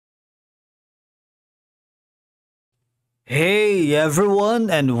Hey everyone,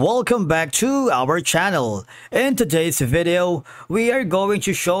 and welcome back to our channel. In today's video, we are going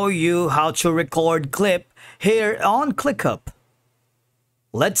to show you how to record clip here on ClickUp.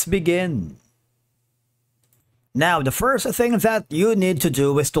 Let's begin. Now, the first thing that you need to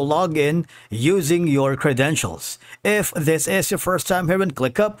do is to log in using your credentials. If this is your first time here in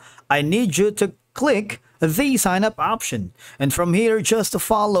ClickUp, I need you to click the sign up option. And from here, just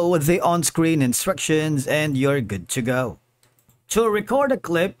follow the on-screen instructions and you're good to go. To record a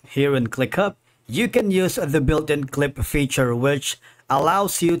clip here in ClickUp, you can use the built-in clip feature, which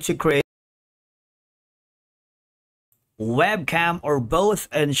allows you to create webcam or both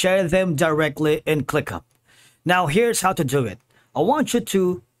and share them directly in ClickUp. Now, here's how to do it. I want you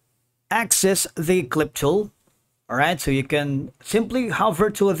to access the clip tool. All right, so you can simply hover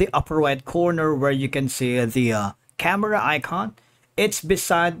to the upper right corner where you can see the camera icon. It's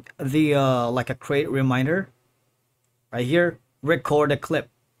beside the like a create reminder right here. Record a clip.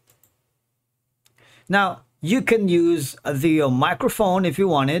 Now, you can use the microphone if you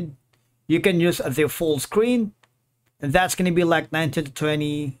wanted. You can use the full screen, and that's going to be like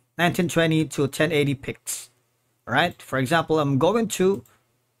 1920 to 1080 pics. All right, for example, I'm going to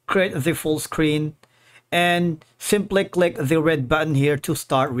create the full screen and simply click the red button here to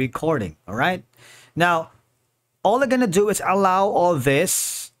start recording. All right, now all I'm going to do is allow all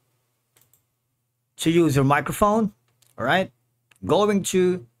this to use your microphone. All right, going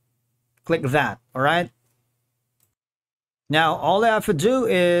to click that. All right, now all I have to do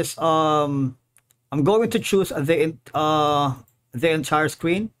is I'm going to choose the entire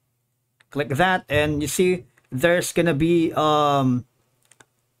screen. Click that, and you see there's gonna be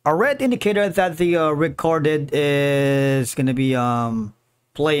a red indicator that the recorded is gonna be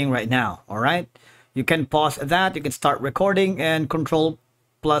playing right now. All right, you can pause that, you can start recording, and Control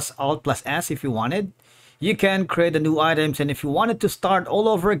plus Alt plus S if you wanted. You can create the new items, and if you wanted to start all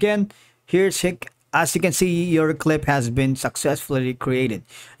over again, here's as you can see, your clip has been successfully created.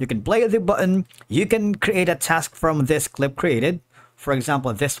 You can play the button. You can create a task from this clip created. For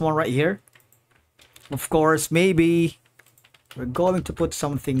example, this one right here. Of course, maybe we're going to put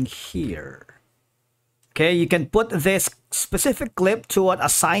something here. Okay, you can put this specific clip to an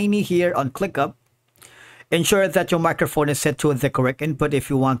assignee here on ClickUp. Ensure that your microphone is set to the correct input if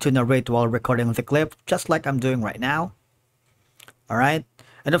you want to narrate while recording the clip, just like I'm doing right now. All right,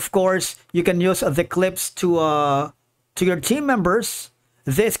 and of course, you can use the clips to your team members.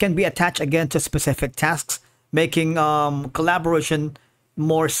 This can be attached again to specific tasks, making collaboration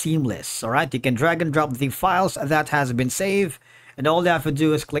more seamless. All right, you can drag and drop the files that has been saved, and all you have to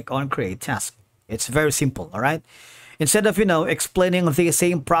do is click on create task. It's very simple. All right, instead of explaining the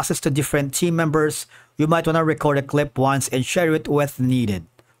same process to different team members, you might want to record a clip once and share it with needed.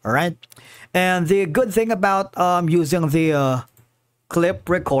 All right, and the good thing about using the clip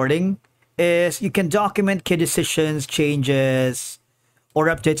recording is you can document key decisions, changes, or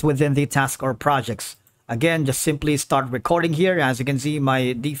updates within the task or projects. Again, just simply start recording here. As you can see,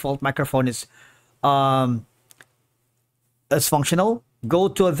 my default microphone is functional. Go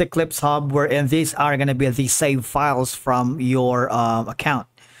to the Clips Hub, wherein these are going to be the save files from your account.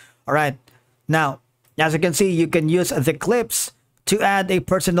 All right. Now, as you can see, you can use the clips to add a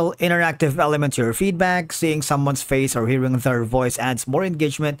personal interactive element to your feedback. Seeing someone's face or hearing their voice adds more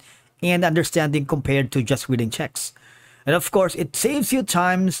engagement and understanding compared to just reading text. And of course, it saves you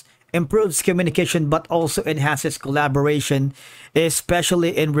times, improves communication, but also enhances collaboration,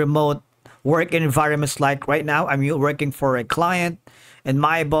 especially in remote work environments. Like right now, I'm working for a client, and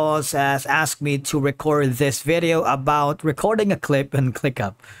my boss has asked me to record this video about recording a clip in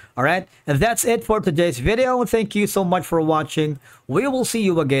ClickUp. All right, and that's it for today's video. Thank you so much for watching. We will see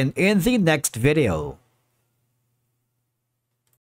you again in the next video.